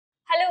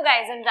Hello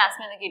guys, I'm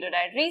Jasmine, a keto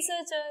diet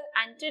researcher,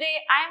 and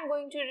today I am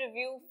going to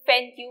review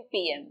Phenq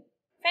PM.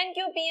 Phenq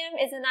PM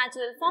is a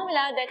natural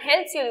formula that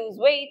helps you lose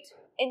weight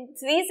in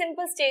 3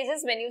 simple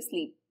stages when you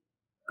sleep.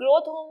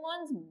 Growth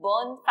hormones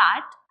burn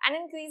fat and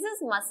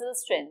increases muscle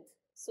strength,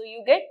 so you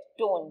get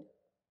toned.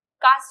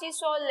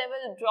 Cortisol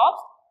level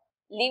drops,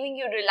 leaving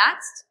you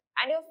relaxed,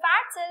 and your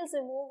fat cells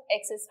remove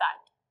excess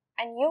fat,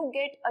 and you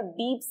get a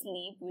deep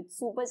sleep which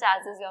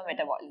supercharges your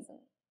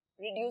metabolism,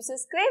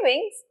 reduces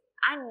cravings,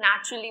 and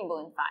naturally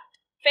burn fat.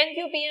 Phenq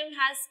PM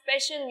has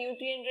special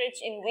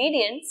nutrient-rich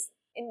ingredients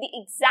in the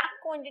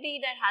exact quantity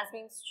that has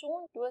been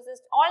shown to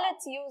assist all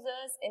its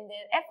users in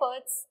their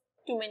efforts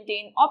to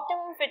maintain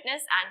optimum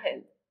fitness and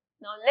health.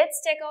 Now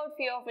let's check out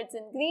few of its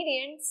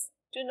ingredients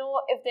to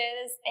know if there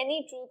is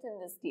any truth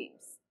in these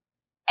claims.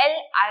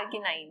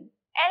 L-arginine.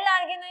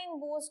 L-arginine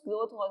boosts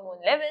growth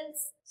hormone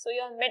levels, so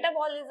your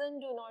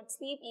metabolism do not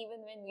sleep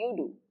even when you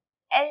do.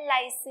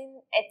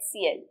 L-lysine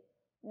HCl.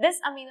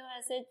 This amino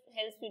acid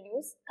helps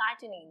reduce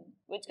catenin,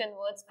 which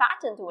converts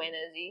fat into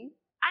energy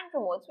and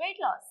promotes weight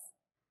loss.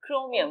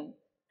 Chromium.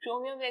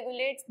 Chromium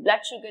regulates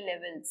blood sugar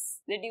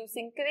levels,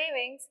 reducing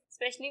cravings,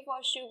 especially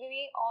for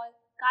sugary or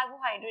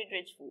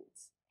carbohydrate-rich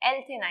foods.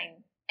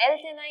 L-theanine.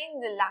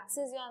 L-theanine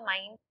relaxes your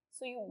mind,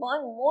 so you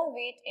burn more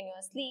weight in your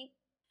sleep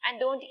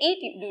and don't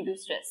eat due to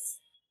stress.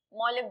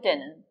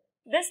 Molybdenum.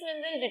 This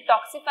mineral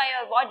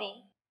detoxifies your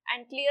body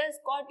and clears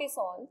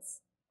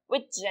cortisols,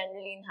 which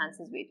generally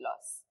enhances weight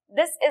loss.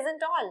 This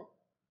isn't all.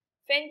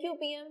 Phenq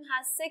PM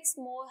has 6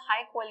 more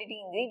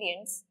high-quality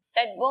ingredients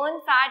that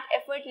burn fat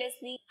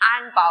effortlessly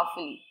and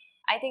powerfully.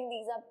 I think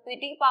these are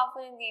pretty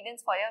powerful ingredients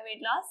for your weight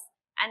loss,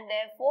 and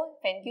therefore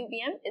Phenq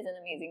PM is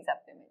an amazing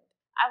supplement.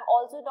 I've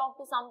also talked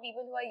to some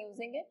people who are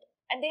using it,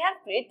 and they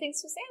have great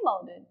things to say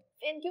about it.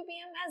 Phenq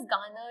PM has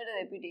garnered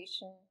a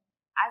reputation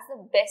as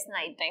the best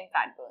nighttime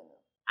fat burner,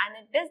 and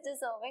it is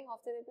deserving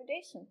of the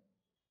reputation.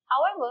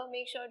 However,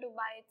 make sure to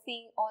buy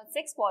 3 or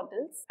 6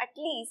 bottles at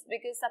least,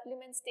 because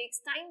supplements takes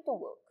time to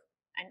work.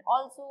 And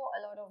also,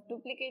 a lot of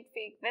duplicate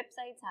fake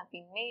websites have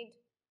been made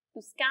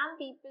to scam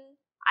people.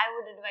 I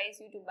would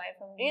advise you to buy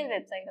from real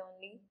website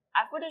only.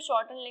 I've put a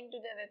shortened link to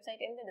their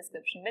website in the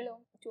description below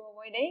to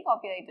avoid any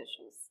copyright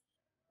issues.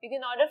 You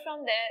can order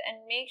from there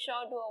and make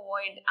sure to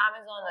avoid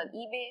Amazon or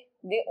eBay.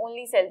 They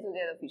only sell through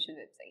their official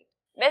website.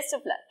 Best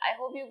of luck. I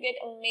hope you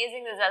get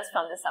amazing results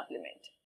from this supplement.